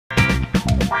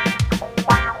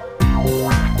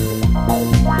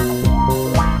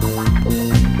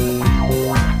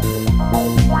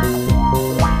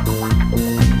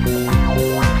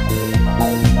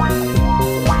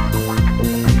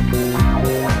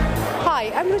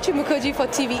I'm Ruchi Mukherjee for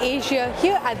TV Asia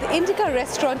here at the Indika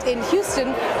Restaurant in Houston,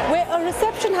 where a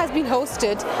reception has been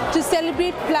hosted to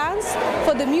celebrate plans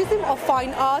for the Museum of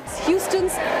Fine Arts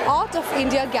Houston's Art of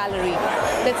India Gallery.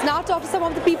 Let's now talk to some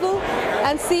of the people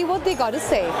and see what they got to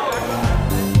say.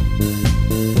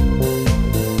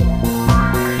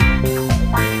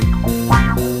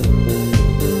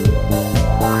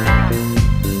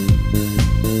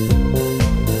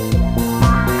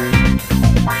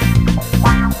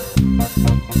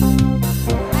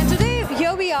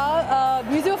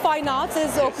 Museum of Fine Arts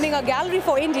is opening a gallery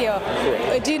for India.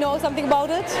 Do you know something about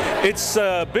it? It's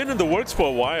been in the works for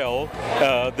a while.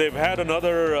 They've had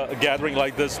another gathering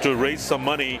like this to raise some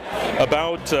money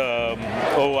about,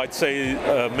 I'd say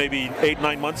maybe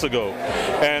 8-9 months ago.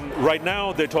 And right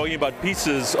now they're talking about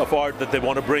pieces of art that they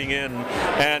want to bring in,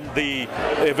 and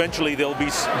eventually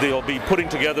they'll be putting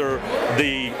together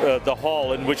the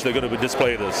hall in which they're going to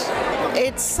display this.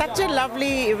 It's such a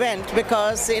lovely event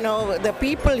because the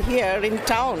people here in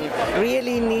town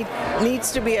really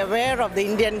needs to be aware of the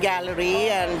Indian gallery,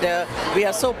 and we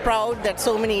are so proud that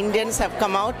so many Indians have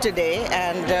come out today,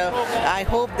 and I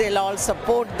hope they'll all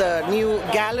support the new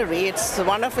gallery. It's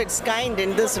one of its kind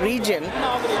in this region,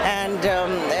 and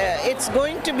it's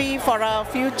going to be for our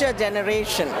future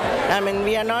generation. I mean,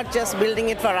 we are not just building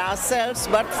it for ourselves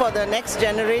but for the next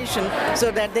generation,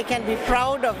 so that they can be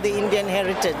proud of the Indian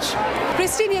heritage.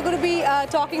 Christine, you're going to be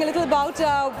talking a little about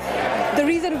the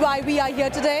reason why we are here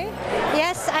today.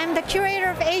 Yes, I'm the curator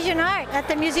of Asian art at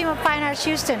the Museum of Fine Arts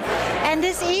Houston, and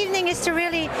this evening is to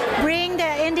really bring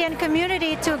the Indian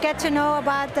community to get to know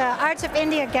about the Arts of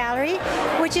India Gallery,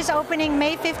 which is opening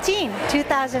May 15,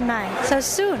 2009, so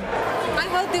soon. I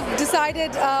heard they've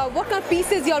decided what kind of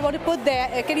pieces you all want to put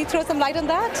there. Can you throw some light on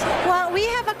that? Well, we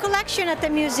have a collection at the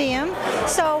museum.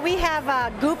 So we have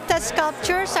a Gupta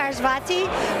sculpture, Sarasvati.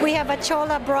 We have a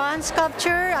Chola bronze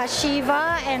sculpture, a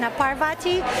Shiva and a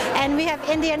Parvati. And we have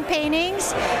Indian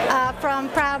paintings from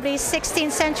probably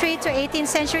 16th century to 18th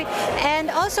century. And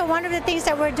also one of the things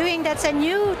that we're doing that's a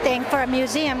new thing for a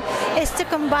museum is to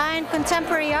combine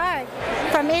contemporary art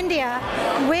from India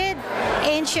with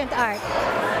ancient art.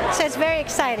 So it's very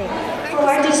exciting. For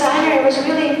our designer, it was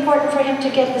really important for him to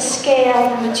get the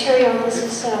scale, the material. This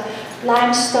is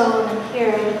limestone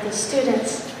here with the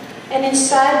students. And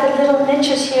inside the little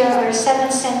niches here are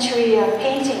 7th century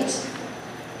paintings.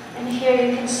 And here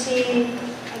you can see,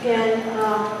 again,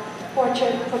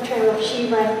 portrait of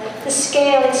Shiva. The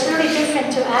scale, it's really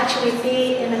different to actually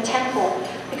be in a temple,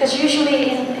 because usually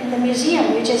in the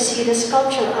museum you just see the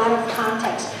sculpture out of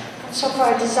context. So for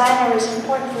our designer, it was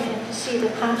important for him to see the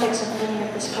context of many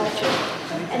of the sculptures.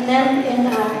 And then in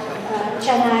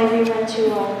Chennai, we went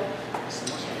to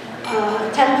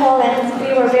a temple, and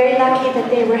we were very lucky that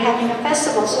they were having a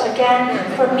festival. So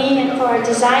again, for me and for our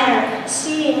designer,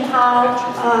 seeing how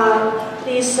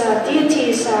these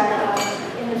deities are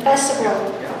in the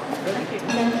festival.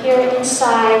 And then here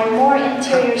inside, more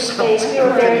interior space. We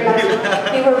were very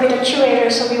lucky. We were with a curator,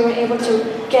 so we were able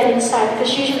to get inside,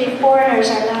 because usually foreigners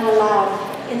are not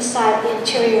allowed inside the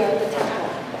interior of the temple.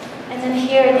 And then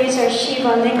here, these are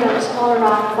Shiva lingams all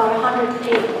around, about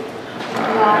 108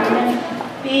 around. And then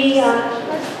we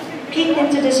peeked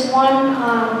into this one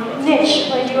niche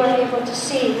where you are able to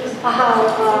see how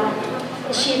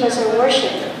the Shivas are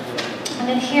worshipped. And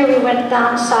then here we went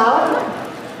down south,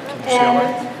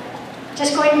 and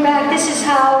just going back, this is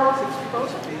how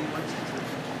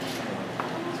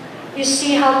you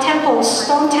see how temples,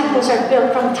 stone temples are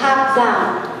built from top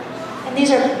down. And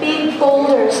these are big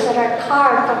boulders that are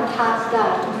carved from top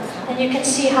down. And you can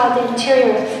see how the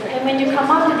interior, and when you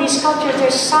come up to these sculptures, they're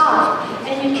soft,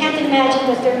 and you can't imagine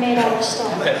that they're made out of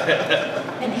stone.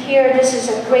 And here, this is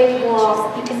a great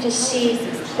wall. You can just see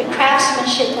the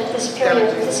craftsmanship at this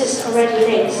period. This is already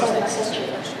late 7th century.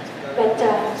 But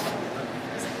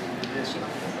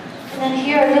and then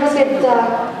here a little bit,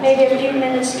 maybe a few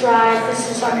minutes drive. This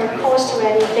is on the coast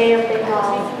already, Bay of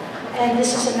Bengal. And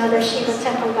this is another Shiva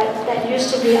temple that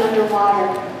used to be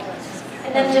underwater.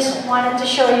 And then just wanted to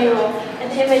show you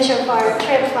an image of our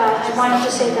trip. I wanted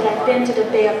to say that I've been to the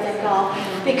Bay of Bengal,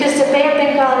 because the Bay of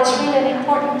Bengal is really an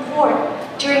important port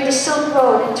during the Silk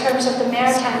Road in terms of the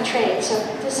maritime trade. So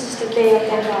this is the Bay of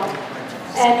Bengal.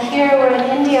 And here we're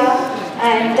in India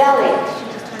and Delhi,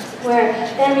 where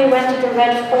then we went to the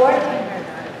Red Fort.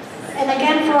 And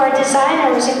again, for our designer,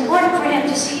 it was important for him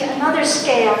to see another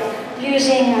scale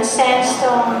using a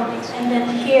sandstone, and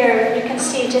then here you can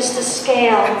see just the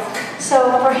scale. So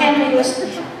for him,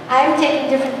 I'm taking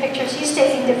different pictures, he's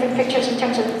taking different pictures in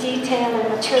terms of detail and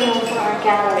material for our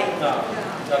gallery.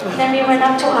 And then we went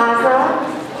up to Agra,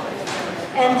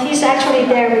 and he's actually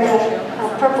there with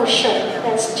a purple shirt.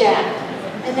 That's Jack.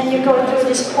 And then you go through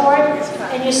this port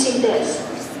and you see this.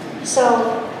 So,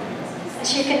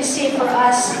 as you can see for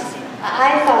us,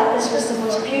 I thought this was the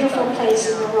most beautiful place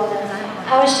in the world. And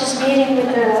I was just meeting with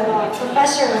the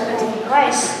professor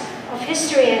Rice of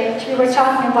history, and we were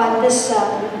talking about this,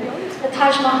 the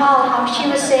Taj Mahal, how she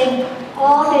was saying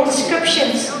all the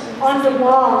inscriptions on the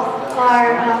wall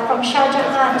are from Shah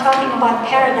Jahan talking about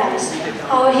paradise,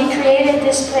 how he created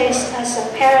this place as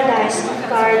a paradise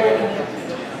garden.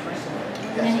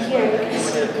 And then here you can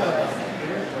see.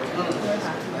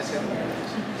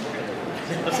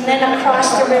 And then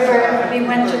across the river, we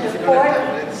went to the port.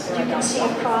 You can see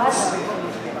across.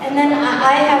 And then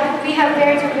we have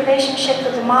very good relationship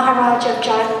with the Maharaja of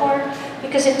Jaipur,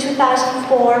 because in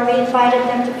 2004 we invited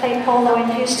them to play polo in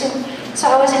Houston. So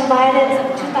I was invited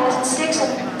in 2006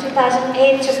 and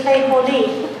 2008 to play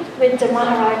Holi with the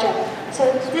Maharaja. So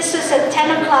this is at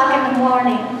 10 o'clock in the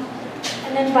morning.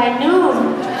 And then by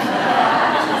noon,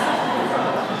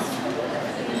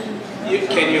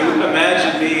 can you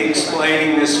imagine me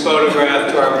explaining this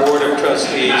photograph to our board of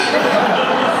trustees?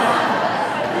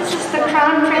 This is the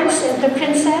crown prince and the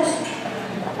princess,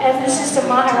 and this is the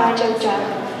Maharaja of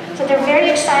Jaipur. So they're very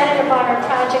excited about our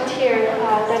project here,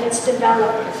 that it's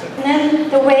developed. And then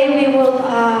the way we will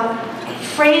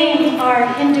frame our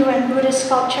Hindu and Buddhist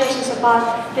sculptures is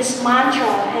about this mantra,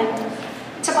 and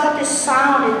it's about this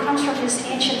sound. It comes from this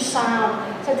ancient sound.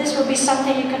 So this will be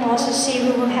something you can also see.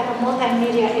 We will have a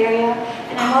multimedia area,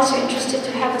 and I'm also interested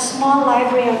to have a small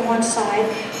library on one side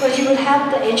where you will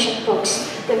have the ancient books,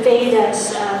 the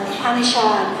Vedas,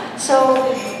 Upanishad. So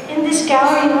in this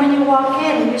gallery, when you walk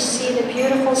in, you see the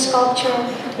beautiful sculpture.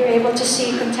 You're able to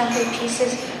see contemporary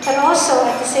pieces, but also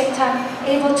at the same time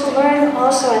able to learn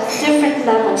also at different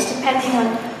levels depending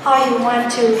on how you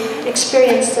want to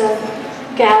experience the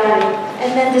gallery.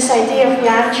 And then this idea of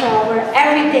yantra, where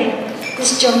everything,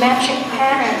 this geometric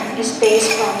pattern is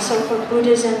based from, so for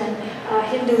Buddhism and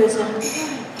Hinduism,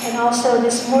 and also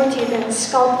this murti, then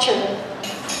sculpture.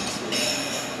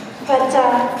 But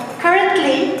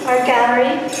currently, our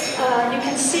gallery, you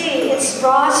can see it's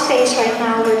raw space right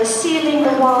now, where the ceiling,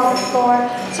 the wall, the floor.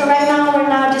 So right now, we're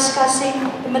now discussing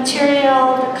the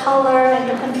material, the color, and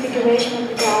the configuration of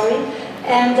the gallery.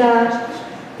 And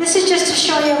this is just to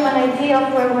show you an idea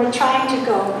of where we're trying to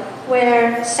go,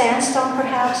 where sandstone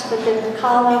perhaps, but then the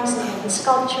columns and the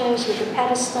sculptures with the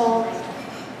pedestal.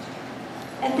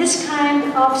 And this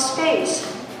kind of space,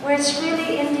 where it's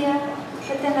really India,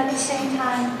 but then at the same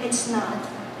time, it's not.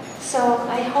 So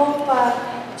I hope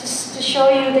to show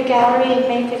you the gallery in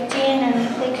May 15,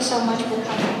 and thank you so much for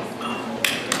coming.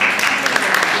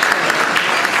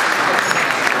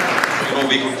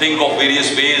 We could think of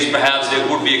various ways. Perhaps there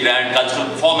could be a grand cultural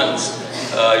performance,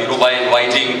 by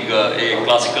inviting a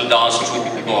classical dance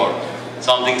troupe or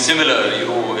something similar.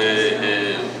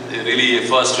 Really a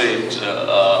first-rate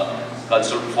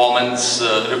cultural performance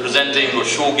representing or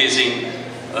showcasing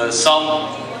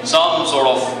some sort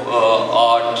of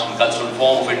art and cultural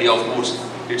form of India. Of course,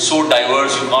 it's so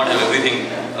diverse, you can't have everything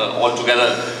all together.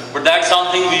 But that's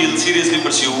something we'll seriously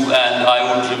pursue, and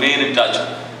I would remain in touch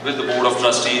with the Board of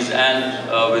Trustees and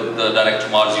with Director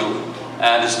Marzio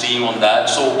and his team on that.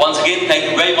 So once again, thank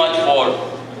you very much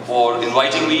for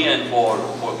inviting me and for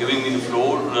giving me the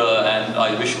floor, and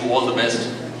I wish you all the best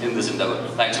in this endeavor.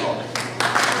 Thanks a lot.